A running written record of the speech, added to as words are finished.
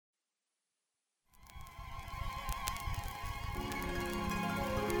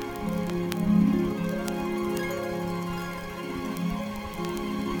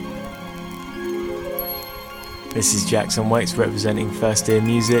This is Jackson Waits representing First Ear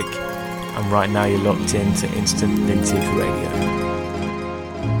Music, and right now you're locked into Instant Vintage Radio.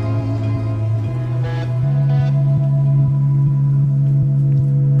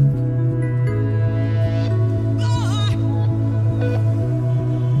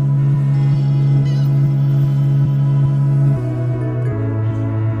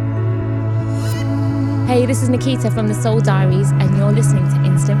 Hey, this is Nikita from the Soul Diaries, and you're listening to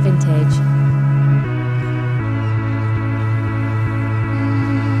Instant Vintage.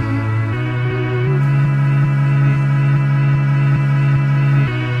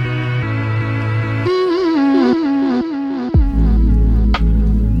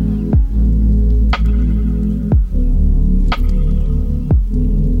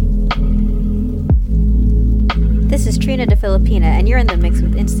 This is Trina de Filipina, and you're in the mix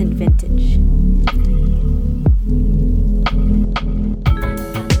with Instant Vintage.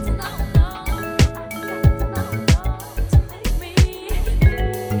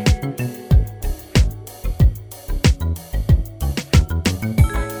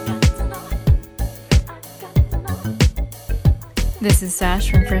 This is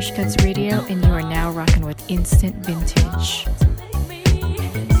Sash from Fresh Cuts Radio, and you are now rocking with Instant Vintage.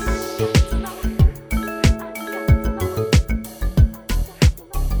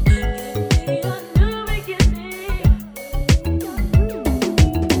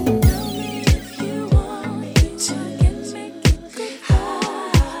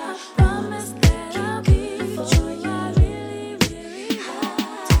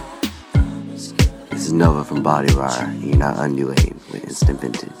 Nova from Body Wire. You're not undulating with Instant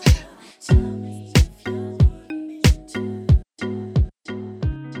Vintage.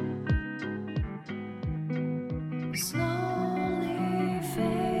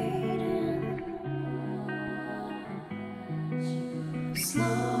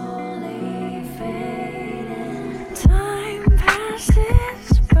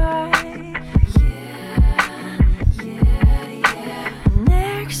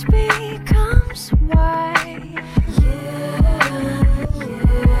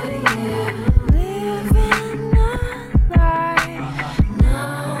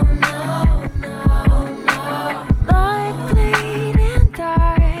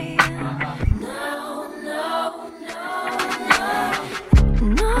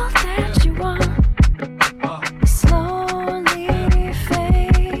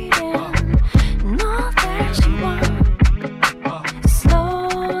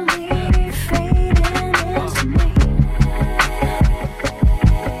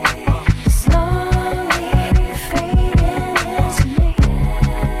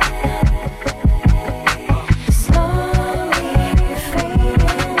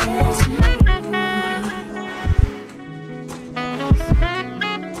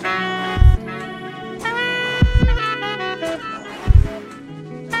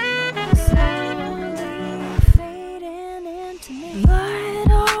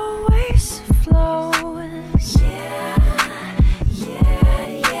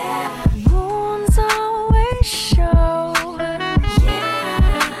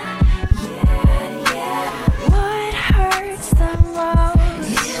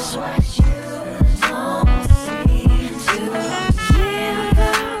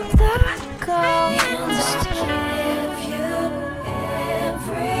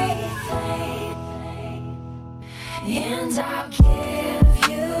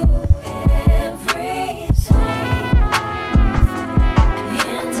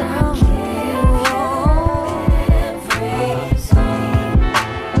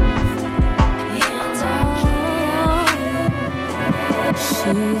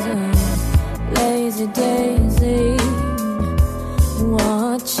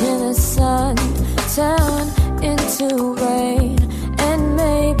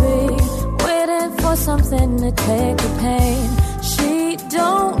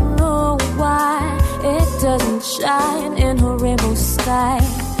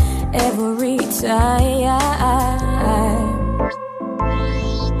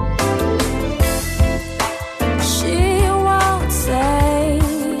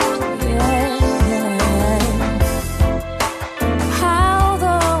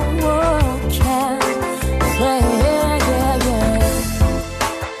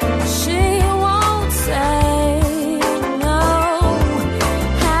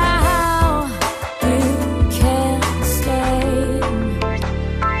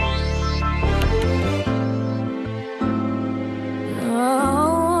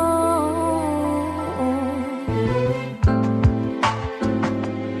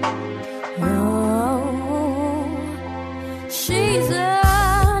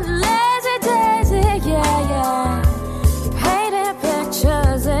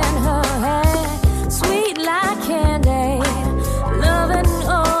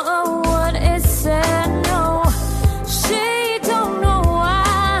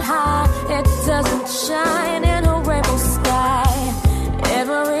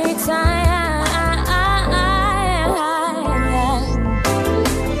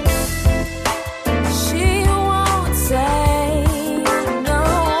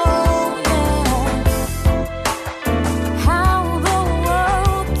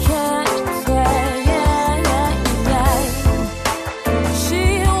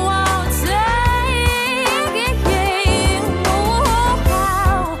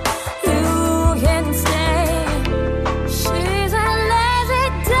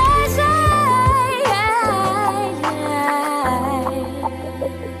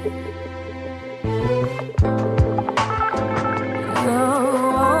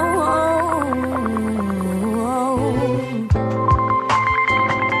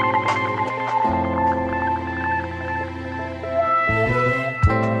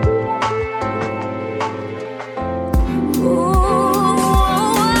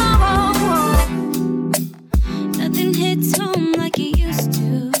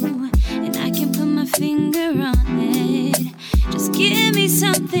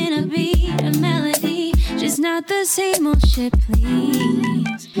 not the same old shit,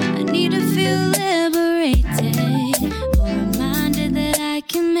 please. I need to feel liberated, or reminded that I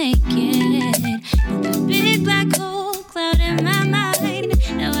can make it. With a big black hole cloud in my mind,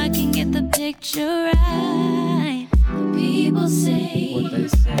 now I can get the picture right. People say What they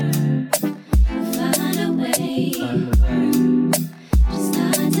say. Find a way. Just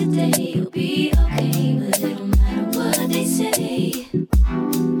not today, you'll be okay, but it don't matter what they say.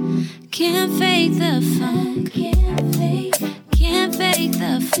 Can't fake the funk. Can't fake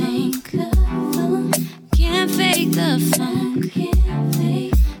the funk. Can't fake the funk.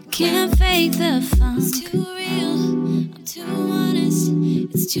 Can't fake the funk. It's too real. I'm too honest.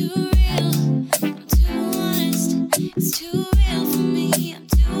 It's too real. I'm too honest. It's too real for me. I'm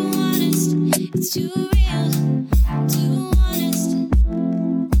too honest. It's too real. I'm too honest.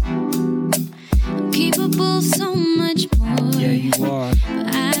 I'm capable of so much more. Yeah, you are.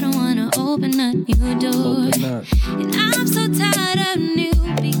 But I don't wanna open a new door. And I'm so tired of new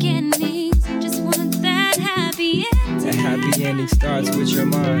beginnings. I just want that happy ending. That happy ending starts with your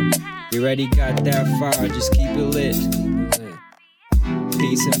mind. You already got that fire, just keep it lit.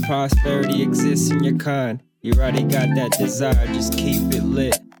 Peace and prosperity exists in your kind. You already got that desire, just keep it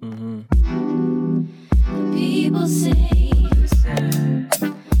lit. People say,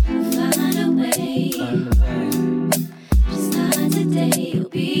 find a way. Just not today, you'll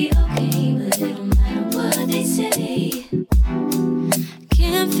be okay, but it don't matter what they say.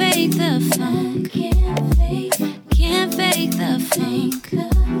 Can't fake the funk. Can't fake the funk.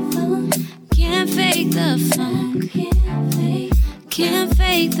 Can't fake the funk. Can't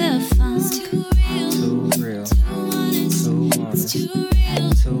fake the funk. It's too real. Too real. Too honest. Too It's honest. too real.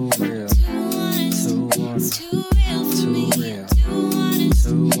 Too real. Too honest. Too It's honest. too real for Too me. real. Too honest.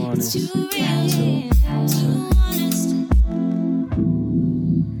 Too It's honest. too real. Too honest.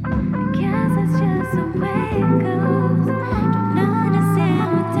 Guess it's just the way it goes. Don't understand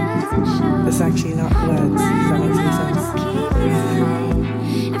what doesn't show. That's actually not words. Does that make any sense?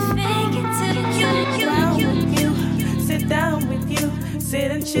 Sit down with you,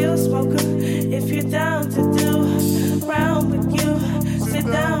 sit and chill, smoke if you're down to do. Round with you, sit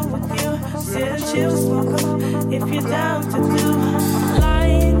down with you, sit and chill, smoke if you're down to do.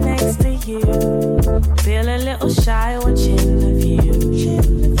 Lying next to you, feel a little shy watching the view.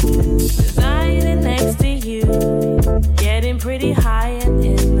 Lying next to you, getting pretty high and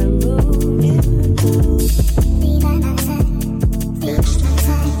in the mood.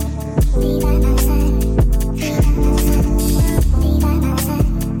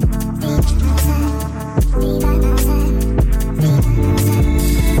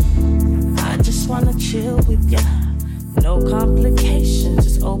 I just wanna chill with ya, no complications,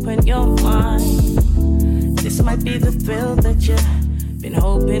 just open your mind. This might be the thrill that you've been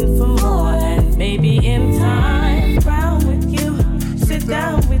hoping for more, and maybe in time. Round with you, sit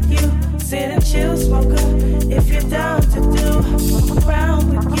down with you, sit and chill, smoke if you're down to do. Round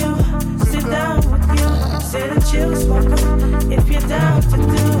with you, sit down with you, sit and chill, smoke if you're down to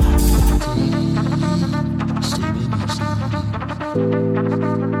do.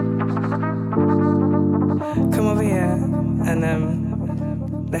 Come over here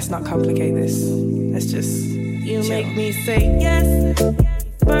and let's not complicate this. Let's just chill. Make me say yes,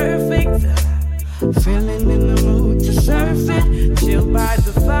 perfect. Feeling in the mood to surf it, chill by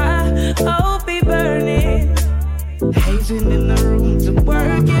the fire, oh be burning. Hazing in the room to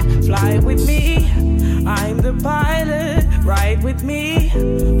work it, fly with me. I'm the pilot, ride with me.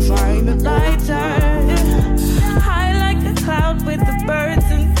 Find the lighter, high like a cloud with the birds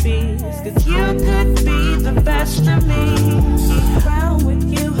and bees. 'Cause you could be the best of me. Round with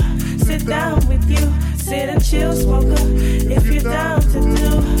you, sit down with you, sit and chill, smoke if you're down to do.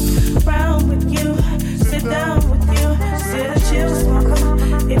 Round with you, sit down with you, sit and chill, smoke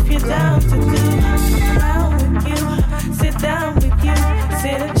if you're down to do. Round with you, sit down with you,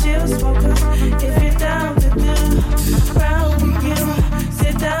 sit and chill, smoke if you're down to do. Round with you,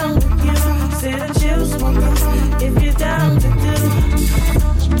 sit down with you, sit and chill, smoke if you're down to do.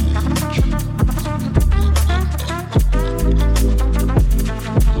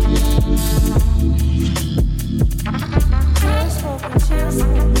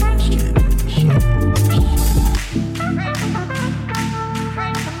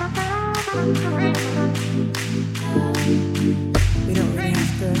 We don't really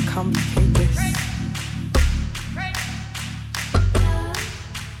have to complicate this.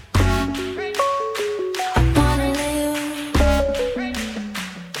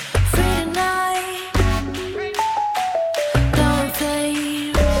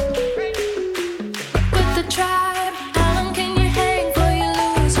 Tribe, how long can you hang before you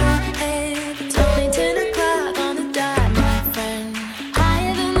lose your head? It's only 10 o'clock.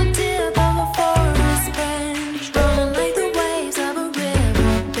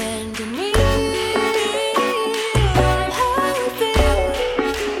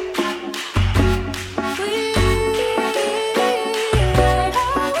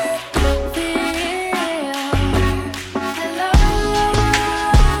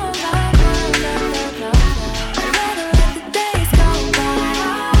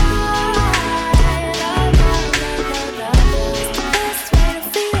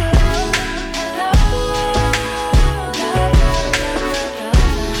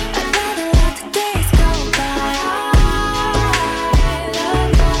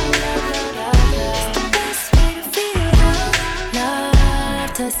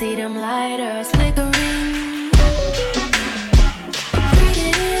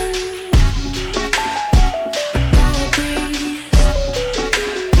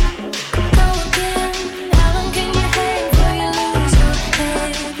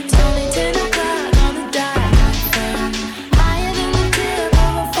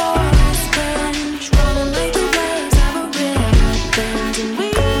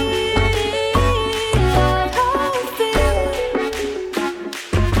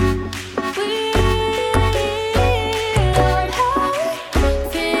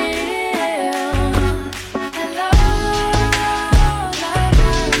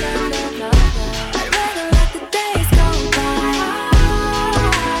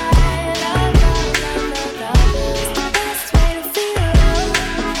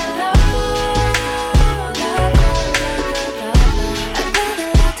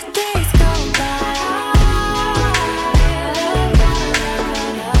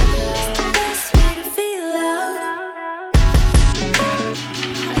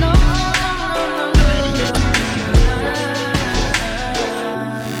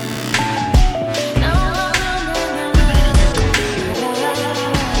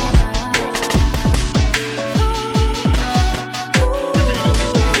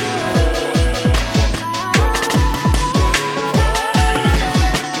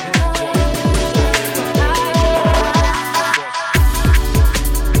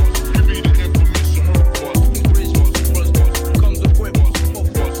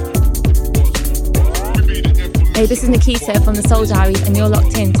 Hey, this is Nikita from the Soul Diaries, and you're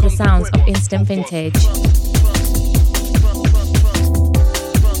locked in to the sounds of Instant Vintage.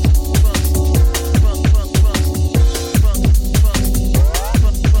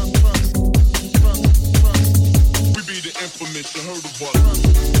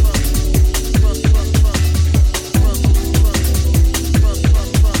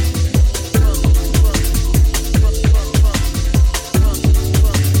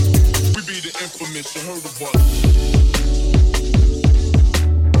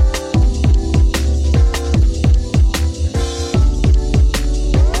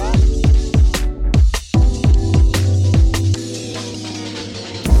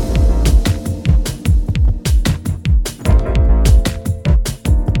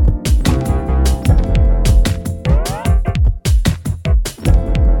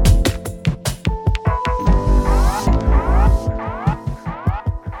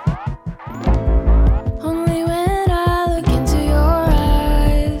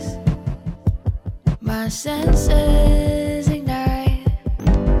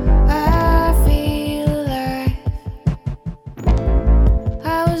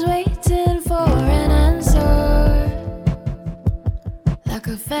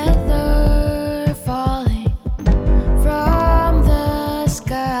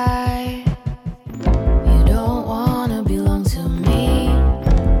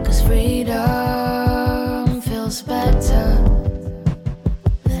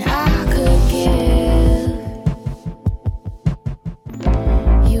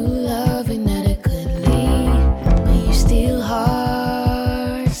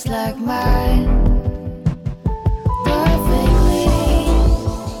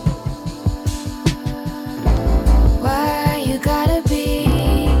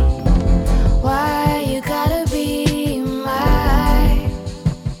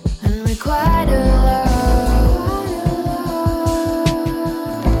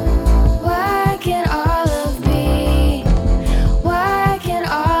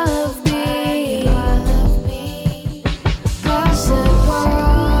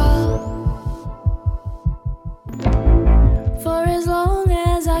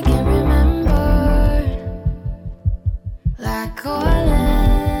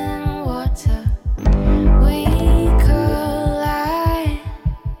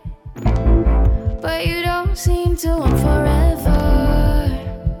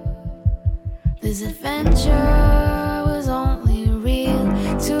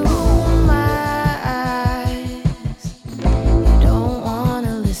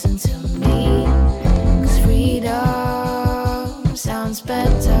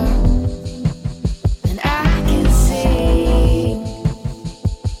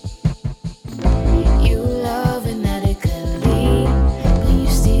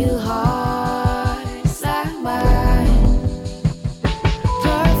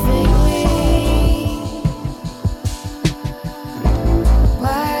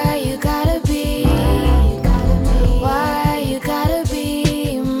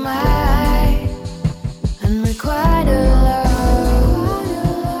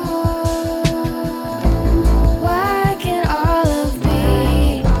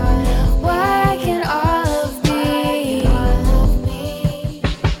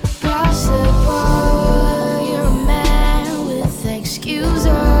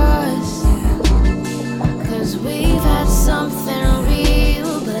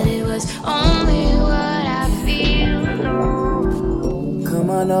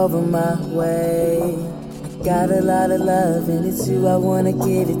 Over my way, I got a lot of love and it's you I wanna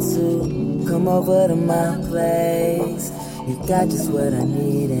give it to. Come over to my place, you got just what I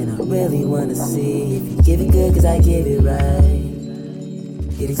need and I really wanna see if you give it good cause I give it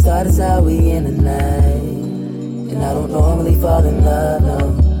right. Getting started's how we in the night, and I don't normally fall in love,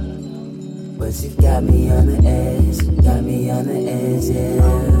 no, but you got me on the edge, got me on the edge,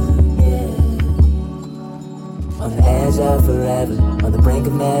 yeah. On the edge of forever, on the brink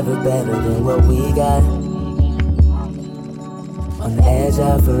of never better than what we got. On the edge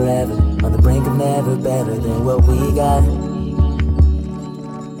of forever, on the brink of never better than what we got.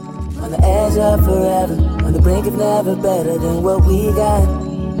 On the edge of forever, on the brink of never better than what we got.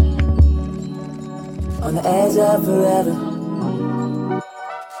 On the edge of forever.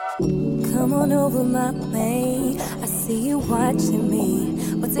 Come on over my way, I see you watching me.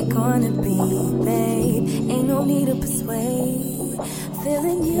 What's it gonna be, babe? Ain't no need to persuade.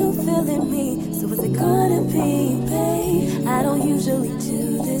 Feeling you, feeling me. So what's it gonna be, babe? I don't usually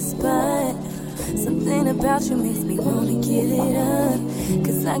do this, but something about you makes me wanna give it up.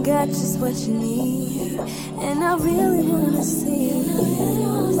 Cause I got just what you need, and I really wanna see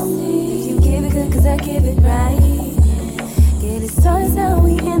if you give it good cause I give it right. Till it starts out,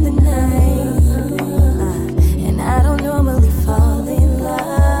 we in the night. And I don't normally fall in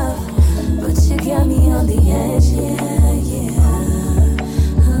love, but you got me on the edge, yeah, yeah.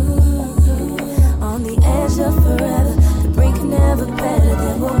 On the edge of forever, the brink never better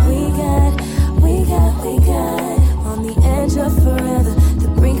than what we got. On the edge of forever, the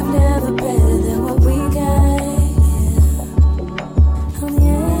brink of never better than what we got. Yeah. On the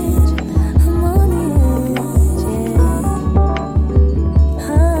edge, I'm on the edge, yeah.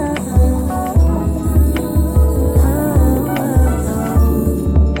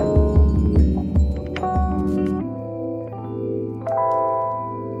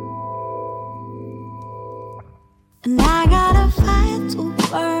 And I got a fire to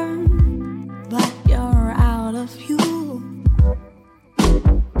burn, but you're out of view.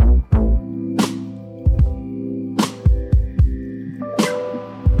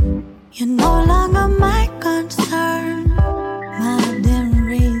 You're no longer my concern. My didn't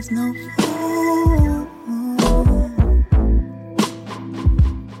raise no fool.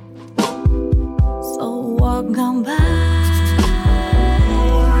 So walk on by.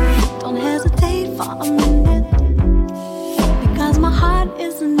 Don't hesitate for a minute, because my heart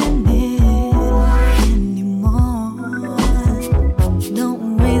isn't in it anymore.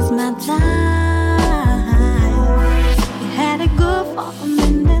 Don't waste my time. You had it good for a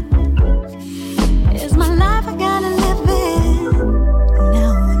minute. It's my life, I gotta live it.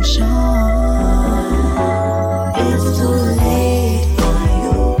 Now I'm sure it's too late for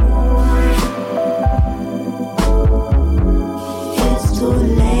you. It's too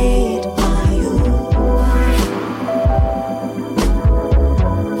late for you.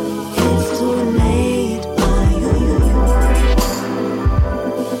 It's too late for you.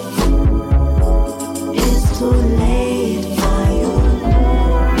 It's too late for you.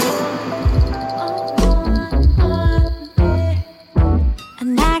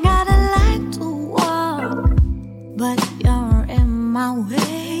 And I got a light to walk, but you're in my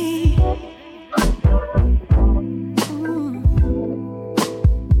way.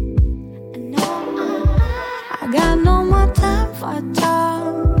 And I got no more time for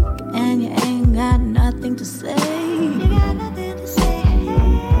talk, and you ain't got nothing to say. You got nothing to say.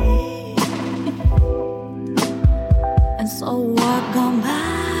 And so walk on by.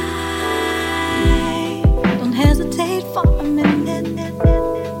 Don't hesitate for a minute,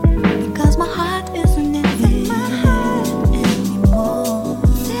 because my heart isn't in it anymore.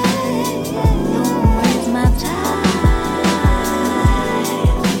 Don't waste my time.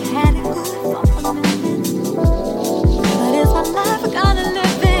 Had it good for a minute, but it's my life, I gotta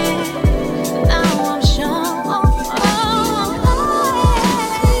live it. Now I'm sure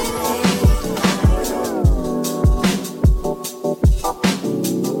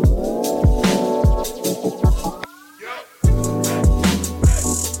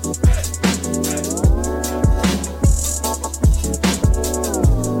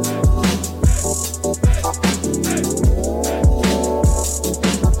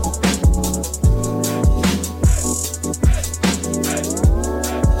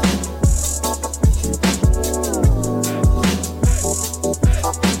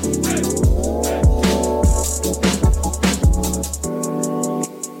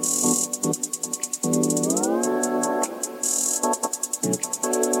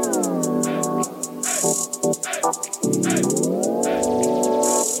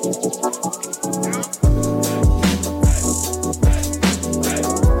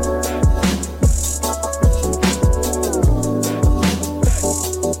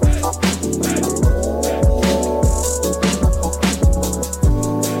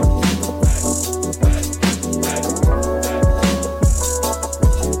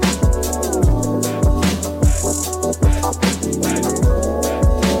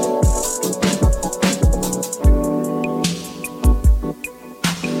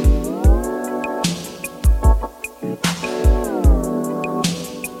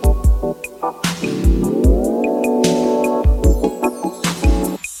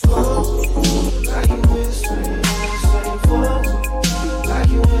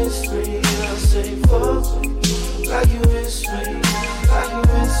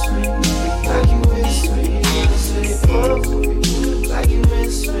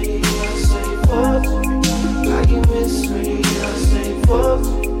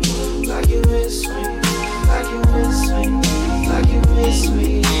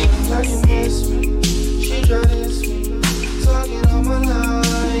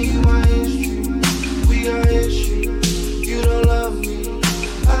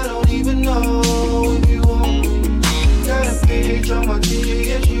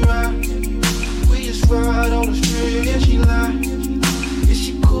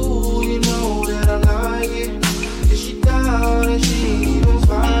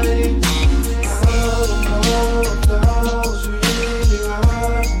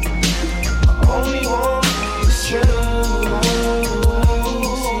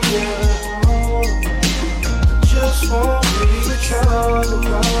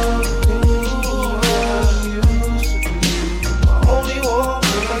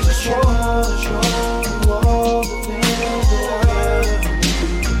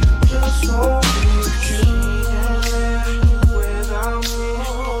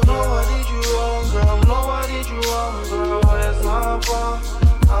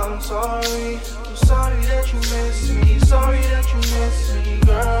sorry that you miss me. Sorry that you miss me,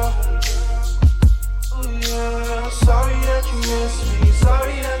 girl. Oh yeah, sorry that you miss me.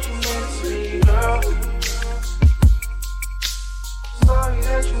 Sorry that you miss me, girl. Sorry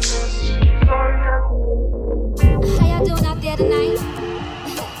that you miss me. Sorry that you miss me. How y'all doing out there tonight?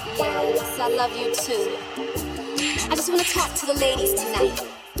 Yes, I love you too. I just want to talk to the ladies tonight.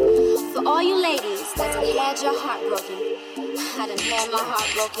 For all you ladies that done had your heart broken, I done had my heart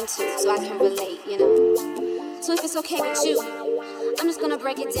broken too, so I can relate, you know. So if it's okay with you, I'm just gonna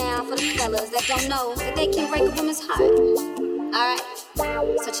break it down for the fellas that don't know that they can break a woman's heart. Alright,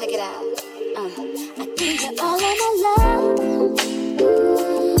 so check it out. I give you all of my love,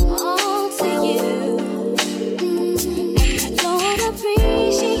 all to you. And I don't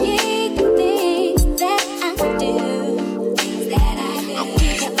appreciate the things that I do. I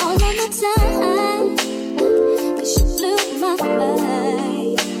give you all of my time, 'cause you blew my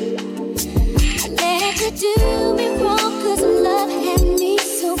mind. I let you do me wrong, 'cause love had me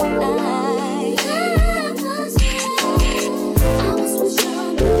so blind. I was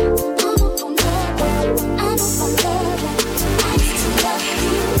young, I don't know love, I don't know love. I used to love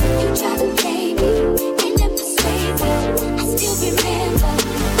you, you tried to play me, and then persuade me. I still remember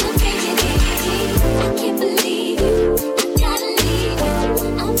the thing you did to me. I can't believe you, I gotta leave you.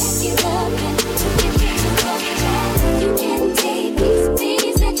 I'm back in love, and you can't apologize. You can't take these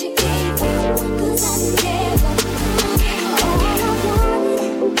things that you gave me, 'cause I never. All I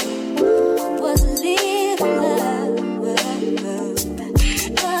wanted was a little love, but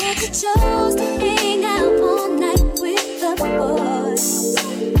you chose to hang out all night with the boys.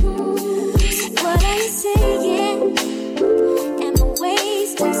 So what are you saying? Am I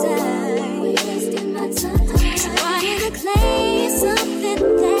wasting time? Trying to claim something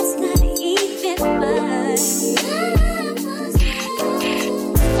that's not even mine.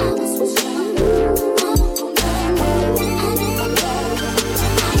 I was young, I don't know love, I never loved.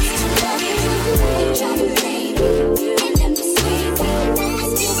 I used to love you, you tried to play me, and then persuade me. I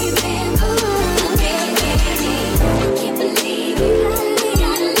still remember the way you gave me. I can't believe it, I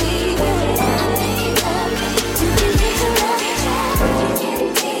gotta leave it. I'm making love, you can live a love child. You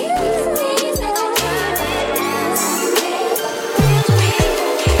can't take these things that you gave me.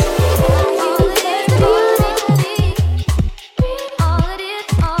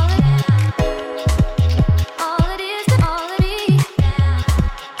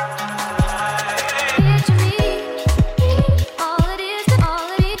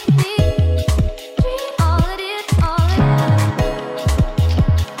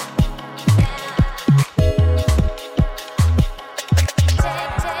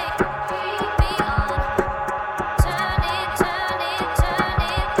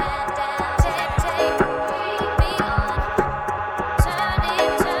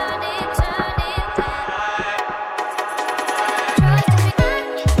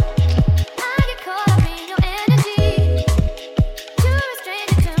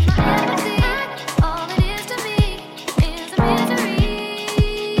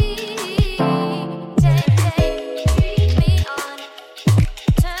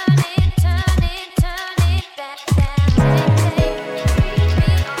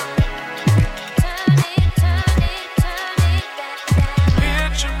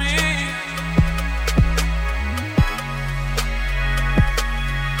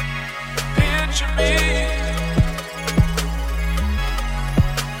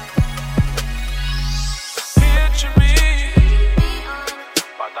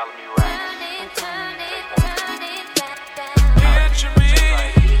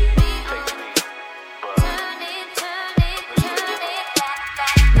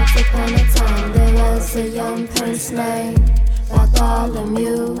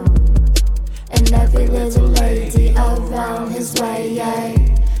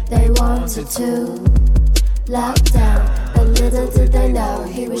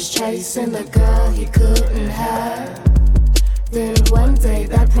 Chasing the girl he couldn't have. Then one day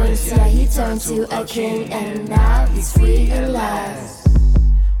that prince, yeah, he turned to a king, and now he's free at last.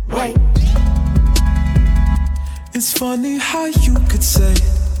 Wait. It's funny how you could say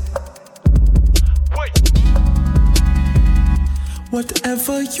wait.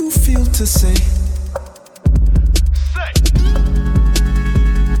 Whatever you feel to say.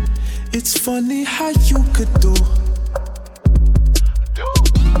 It's funny how you could do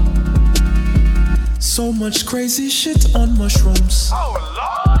so much crazy shit on mushrooms. Oh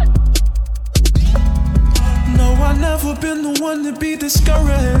Lord! No, I've never been the one to be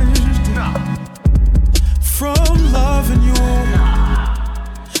discouraged from loving you.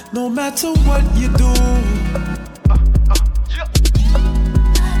 No matter what you do.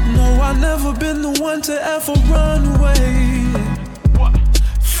 No, one to ever run away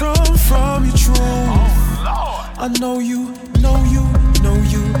from your truth. I know you, know you, know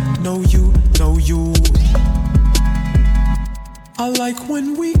you, know you, know you. I like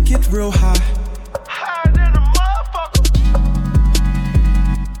when we get real high. Higher than a motherfucker.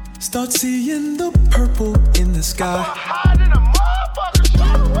 Start seeing the purple in the sky. Higher than a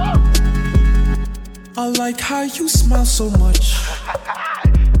motherfucker. I like how you smile so much.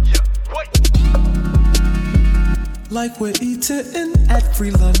 Like we're eating at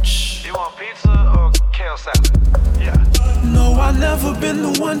free lunch. You want pizza or kale salad? Yeah. No, I've never been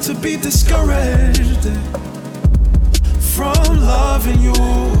the one to be discouraged from loving you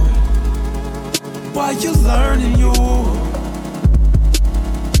while you're learning you.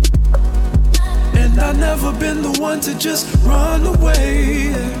 And I've never been the one to just run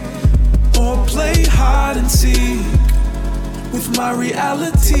away or play hide and seek with my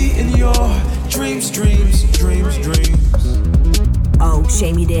reality in your dreams, dreams, dreams, dreams. Oh,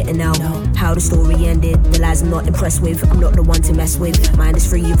 shame you didn't know how the story ended. The lies I'm not impressed with, I'm not the one to mess with. Mind is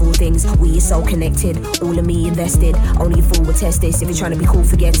free of all things, we are so connected. All of me invested, only a fool will test this. If you're trying to be cool,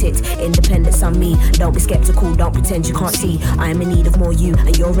 forget it. Independence on me, don't be skeptical, don't pretend you can't see. I am in need of more you,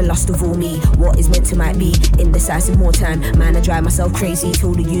 and you're a lust of all me. What is meant to might be, indecisive more time. Man, I drive myself crazy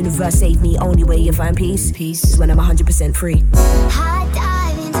till the universe save me. Only way you find peace is when I'm 100% free. High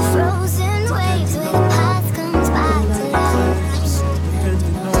dive into frozen waves where the past comes back to life.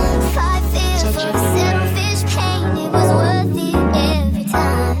 Fight fear for the selfish pain, it was worth it every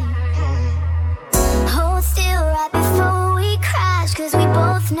time. Hold still right before we crash, cause we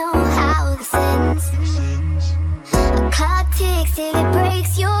both know how this ends. A clock ticks till it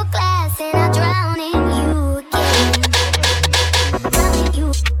breaks your glass, and I drown in you again. Drowning you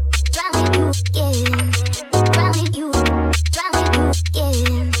again. Drowning you again. Drowning you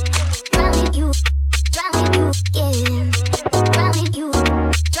again. Drowning you again. Drowning you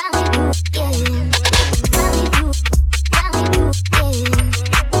again.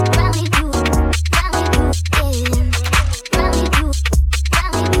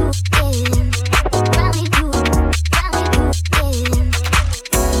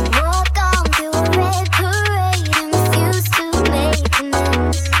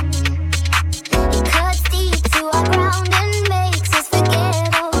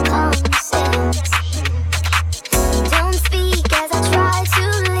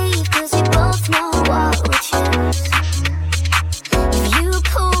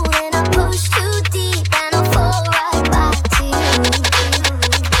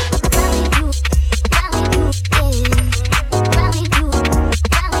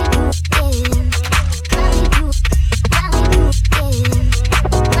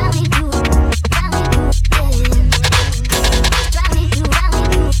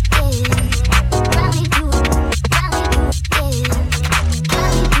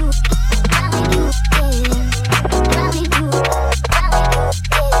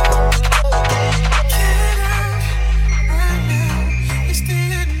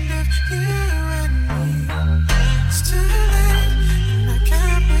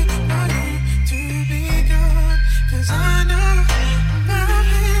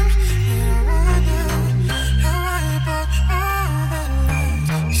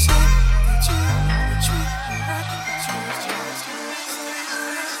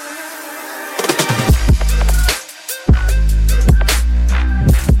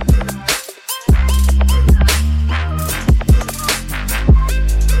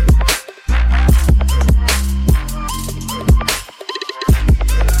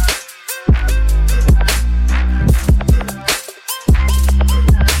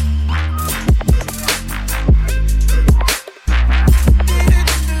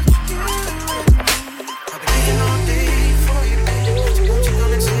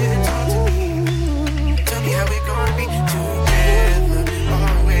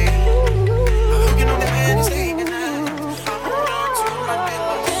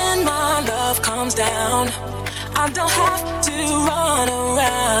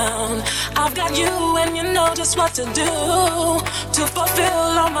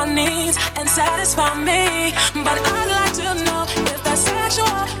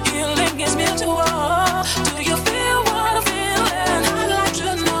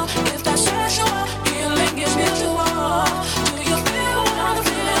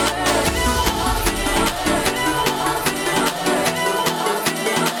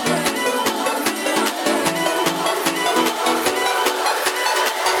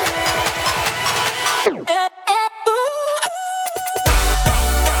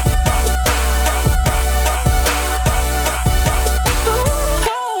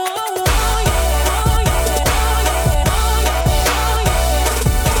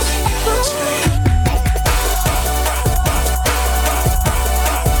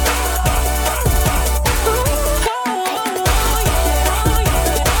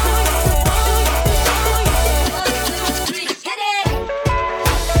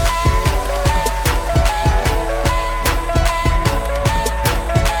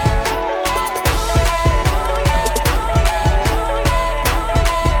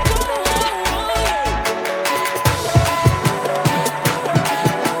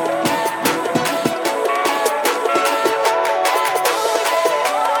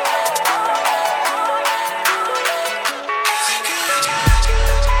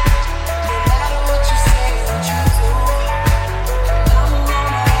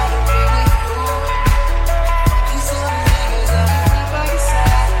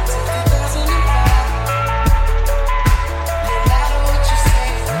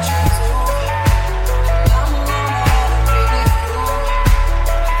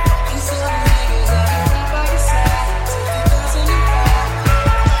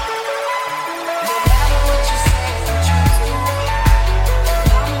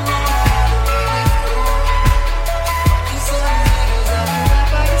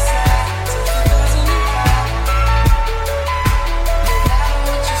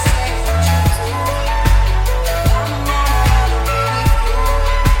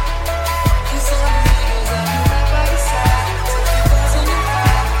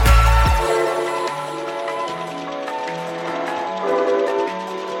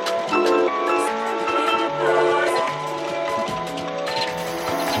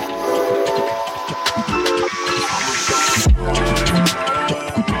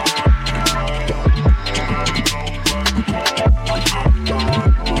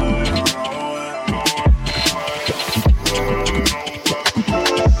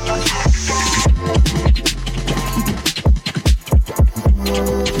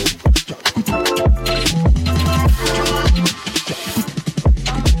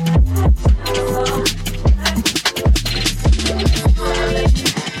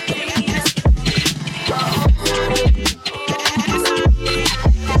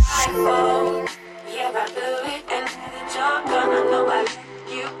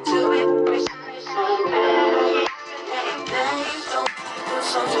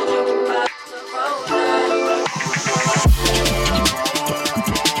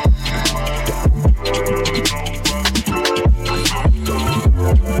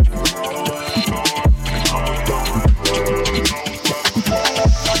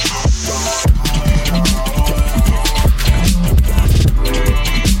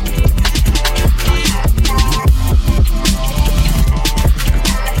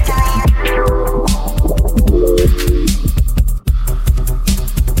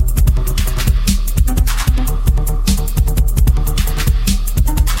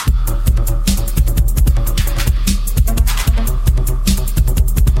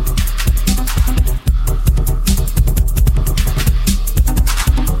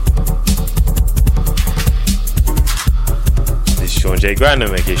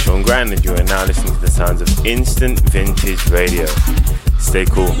 Grandma, make it Sean Grand, and you are now listening to the sounds of Instant Vintage Radio. Stay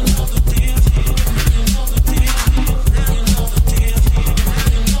cool.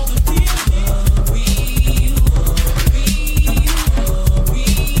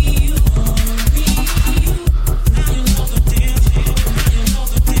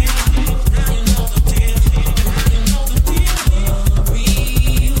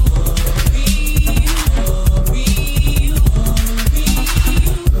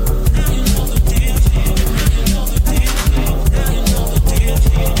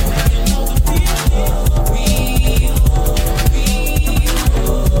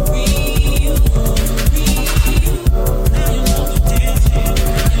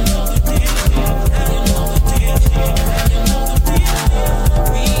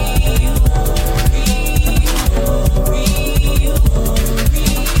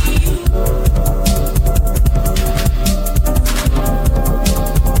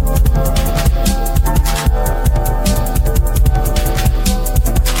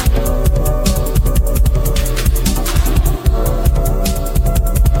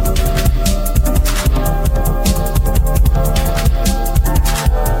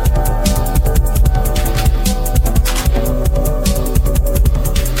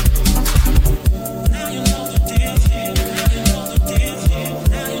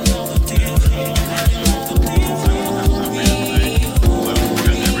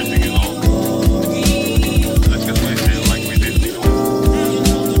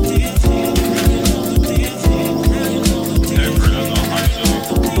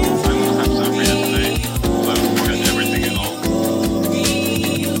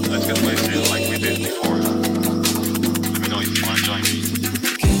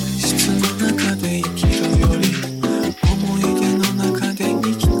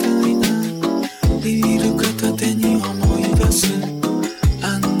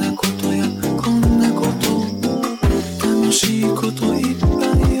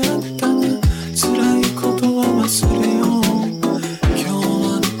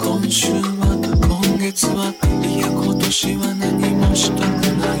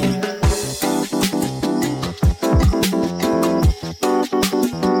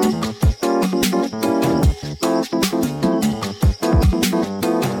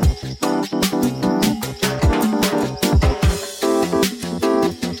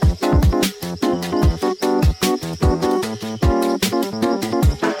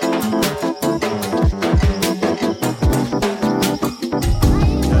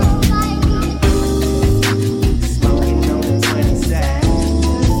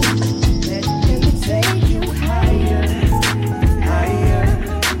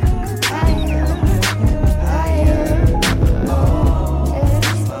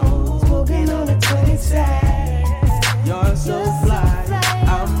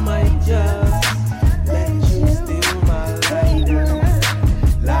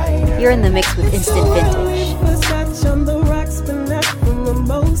 You're in the mix with Instant Vintage. On the rocks, but not from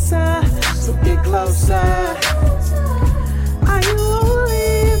Mimosa. So get closer. Are you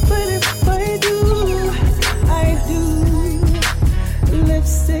only? But if I do, I do.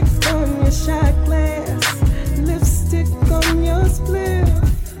 Lipstick on your shot glass, lipstick on your split,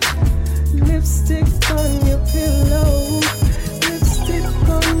 lipstick on your pillow, lipstick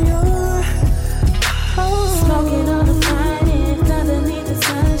on your home. Smoking on the finest, underneath the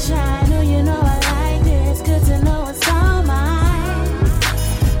sunshine. Oh, you know I like this. Good to know it's all mine.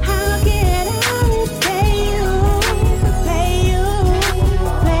 How can I take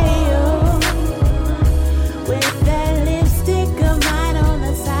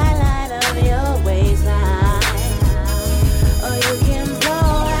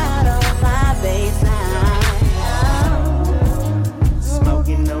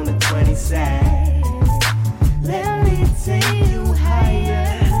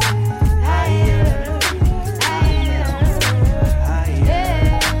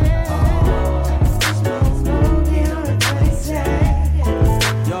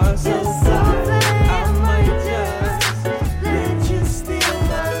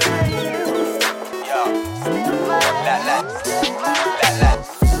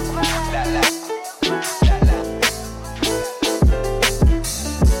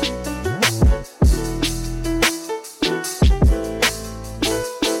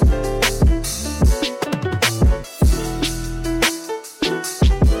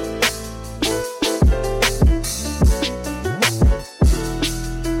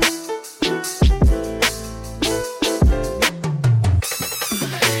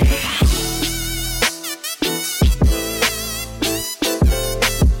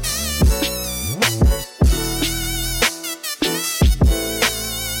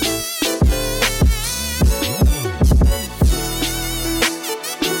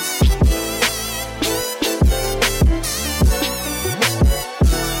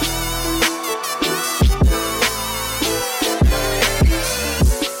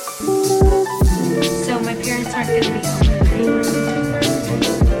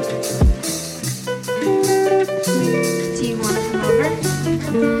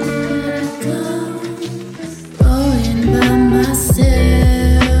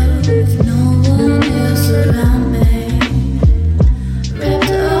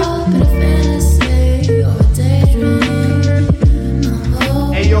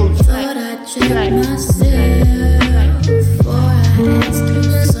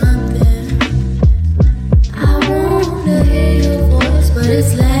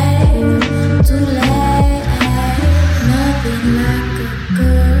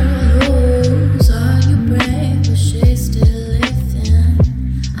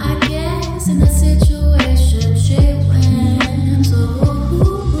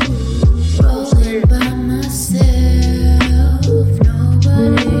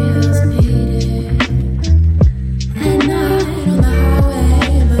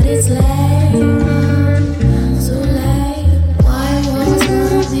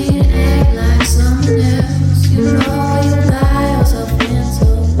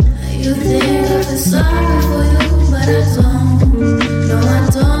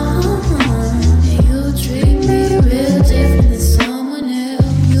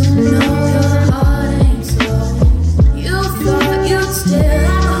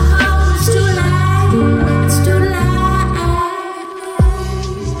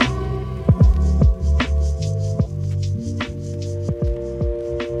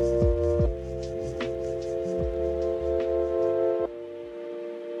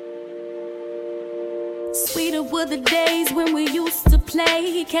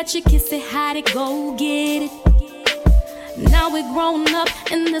Catch a kiss, it, hide it, go get it. Now we're grown up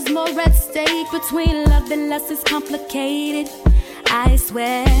and there's more at stake. Between love and lust is complicated. I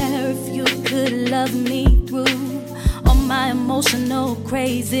swear if you could love me through all my emotional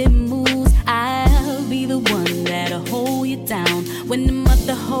crazy moves, I'll be the one that'll hold you down when the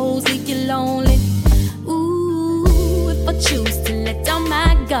mother holds leave you lonely. Ooh, if I choose to let down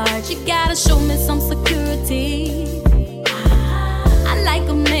my guard, you gotta show me some security. I like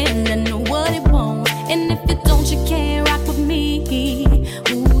a man that know what he wants, and if you don't, you can't rock with me.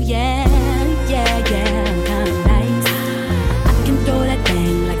 Ooh, yeah, yeah, yeah, I'm kinda nice. I can throw that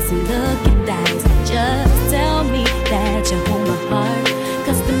thing like some lucky dice. Just tell me that you hold my heart,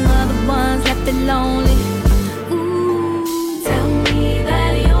 'cause the other ones left it lonely. Ooh, tell me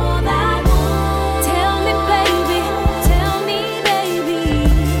that you're that one. Tell me, baby, tell me, baby.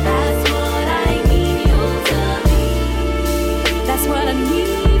 That's what I need you to be. That's what I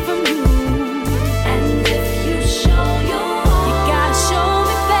need from you. And if you show your heart, you gotta show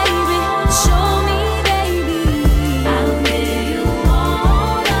me, baby. Show me, baby. I'll give you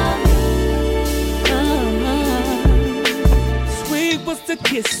all of me. Sweet was the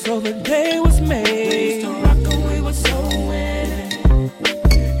kiss, so the day was made. We used to rock and we were so winning.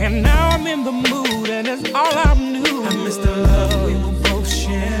 And now I'm in the mood and it's all I knew. I miss the love we were both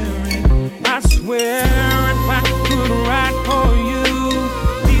sharing. I swear if I could write for you,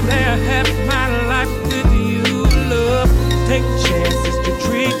 be there half my life with you. Love, take chances to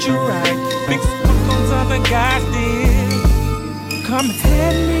treat you right. Fix what those other guys did. Come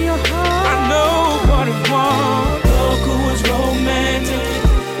hand me your heart. I know what it was. Look who was romantic.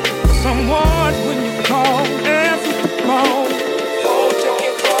 Someone when you call, answer the phone. Don't take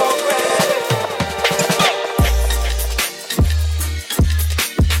it for granted.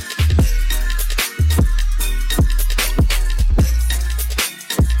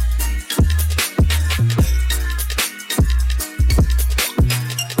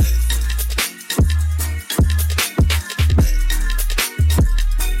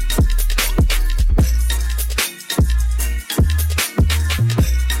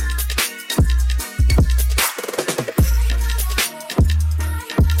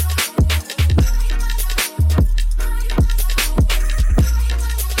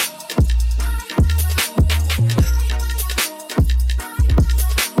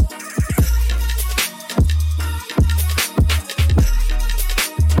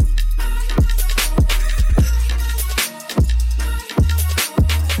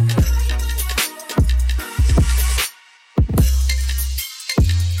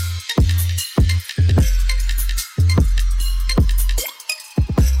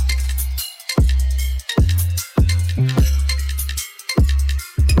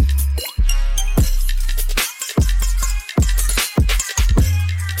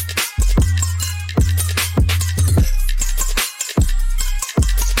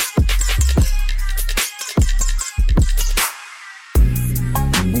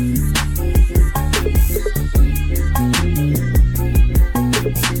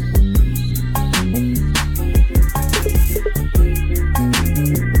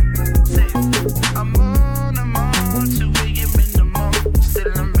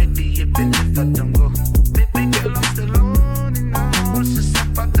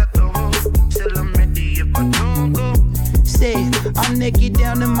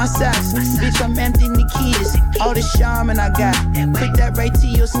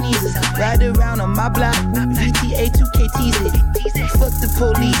 your sneezers. Ride around on my block, VTA 2K tease it. Fuck the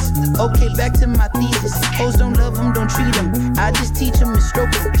police, okay, back to my thesis. Hoes don't love them, don't treat them. I just teach them and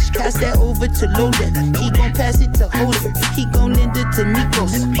stroke them. Pass that over to Loader, he gon' pass it to Holder. He gon' lend it to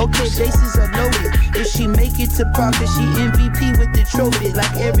Nikos, okay, bases are loaded. If she make it to Parker, she MVP with the trophy.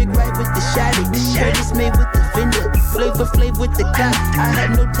 Like Eric Wright with the shotty, Curtis made with the fender. Flavor Flav with the clock, I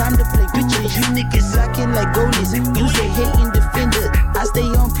had no time to play bitches. You niggas socking like goalies, use a hating defender. I stay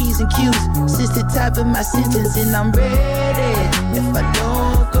on P's and Q's, since the top of my sentence. And I'm ready, if I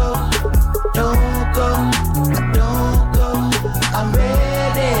don't go, don't go, I don't go. I'm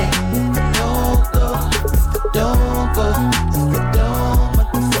ready, if I don't go, if I don't go, if I don't,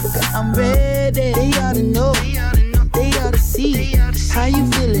 motherfucker, I'm ready. They ought to know, they ought to see, how you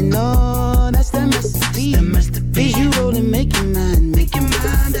feeling, oh, that's that masterpiece. Is you rollin', make your mind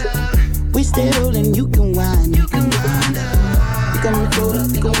up. We stay rollin', you can wind up. You got me roll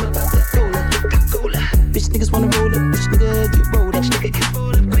up, about that cola. Bitch niggas wanna roll up, bitch nigga get rolled up.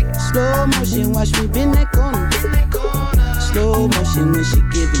 Slow motion, watch me bend that corner. Slow motion when she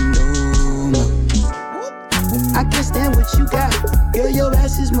giving no. I can't stand what you got, girl, your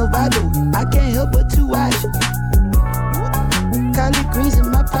ass is Movado. I can't help but to watch. Collard greens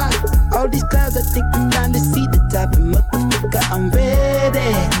in my pot. All these clouds, I think I'm trying to see the top. And motherfucker, I'm ready.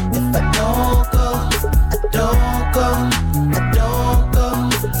 If I don't go, I don't go, I don't go.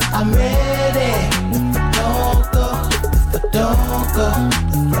 I'm ready. If I don't go, if I don't go,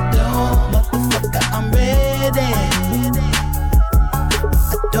 if I don't, motherfucker, I'm ready.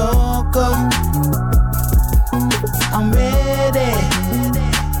 I don't go, I'm ready.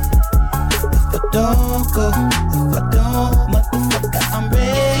 If I don't go, if I don't, motherfucker, I'm ready.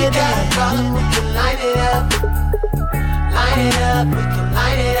 If you got a problem, we can light it up. Light it up, we can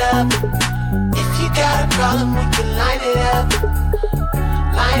light it up. If you got a problem, we can light it up.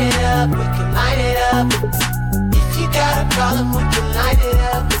 Light it up, we can light it up. If you got a problem, we can light it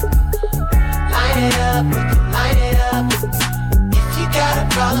up. Light it up, we can light it up. If you got a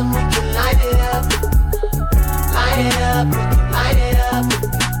problem, we can light it up. Light it up, we can light it up.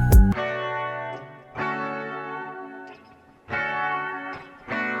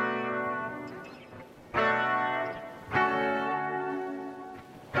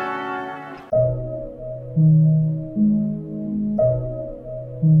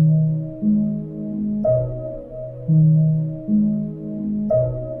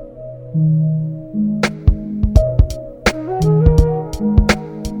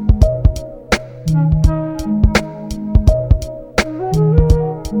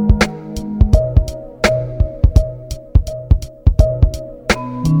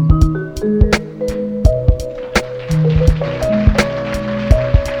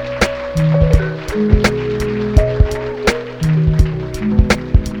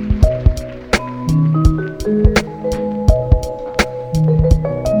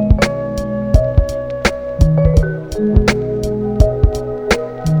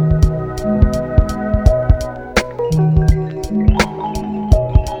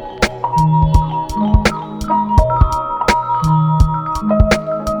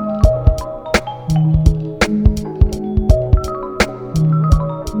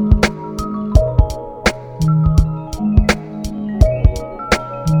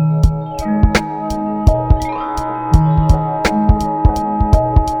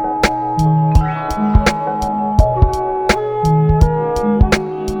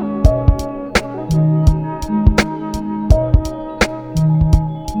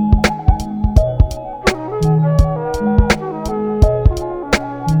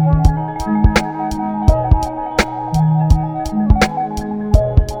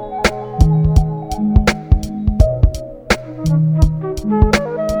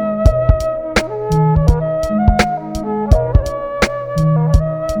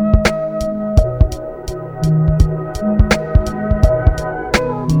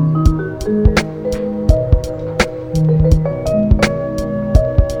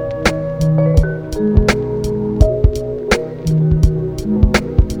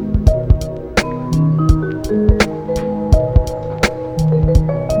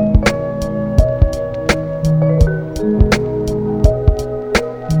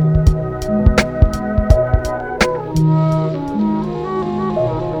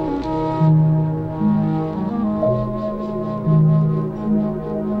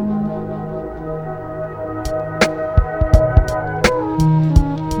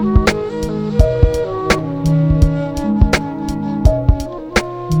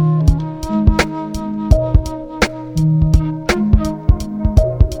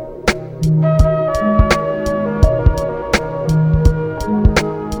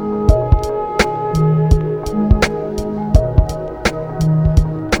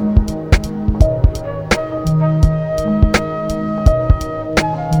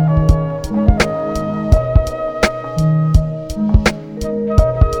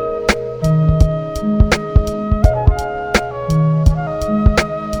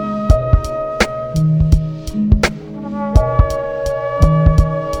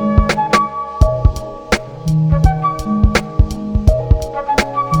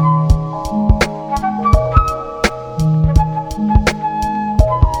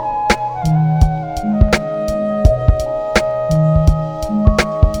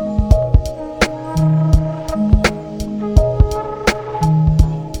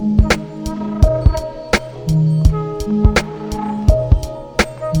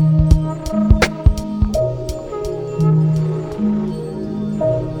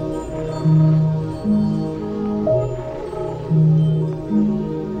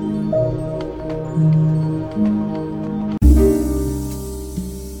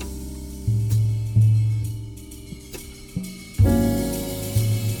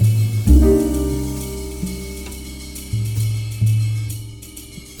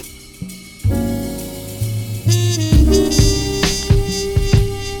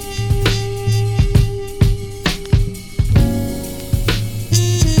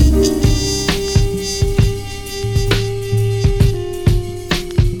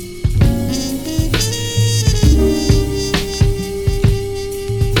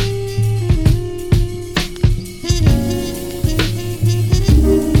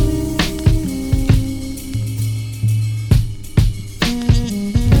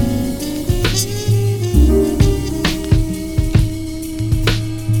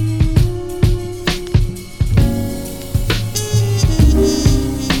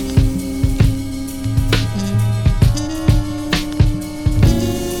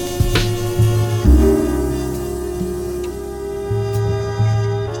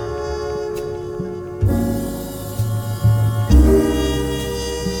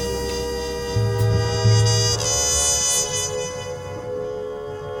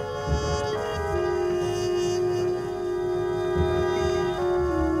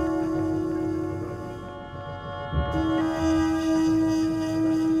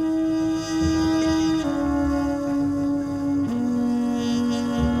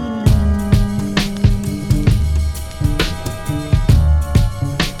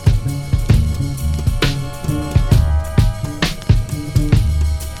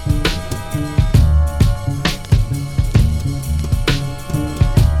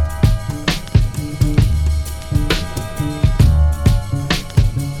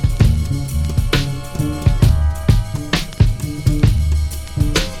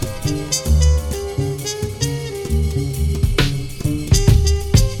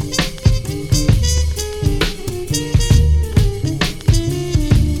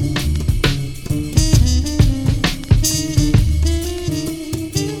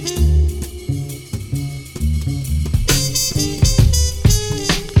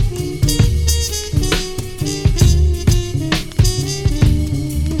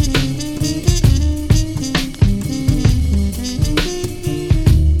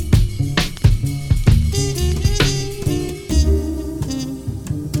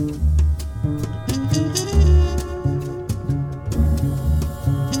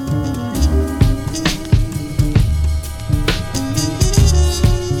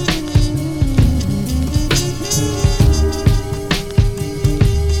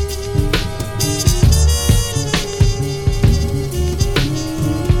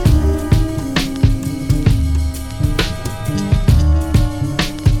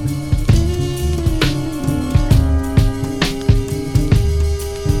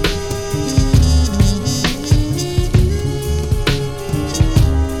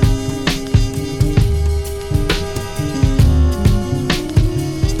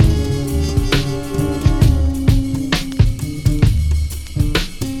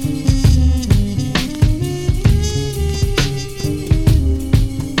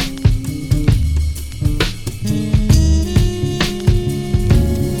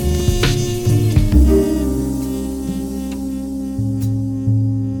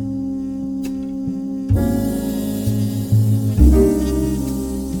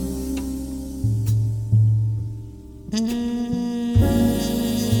 Mm-hmm.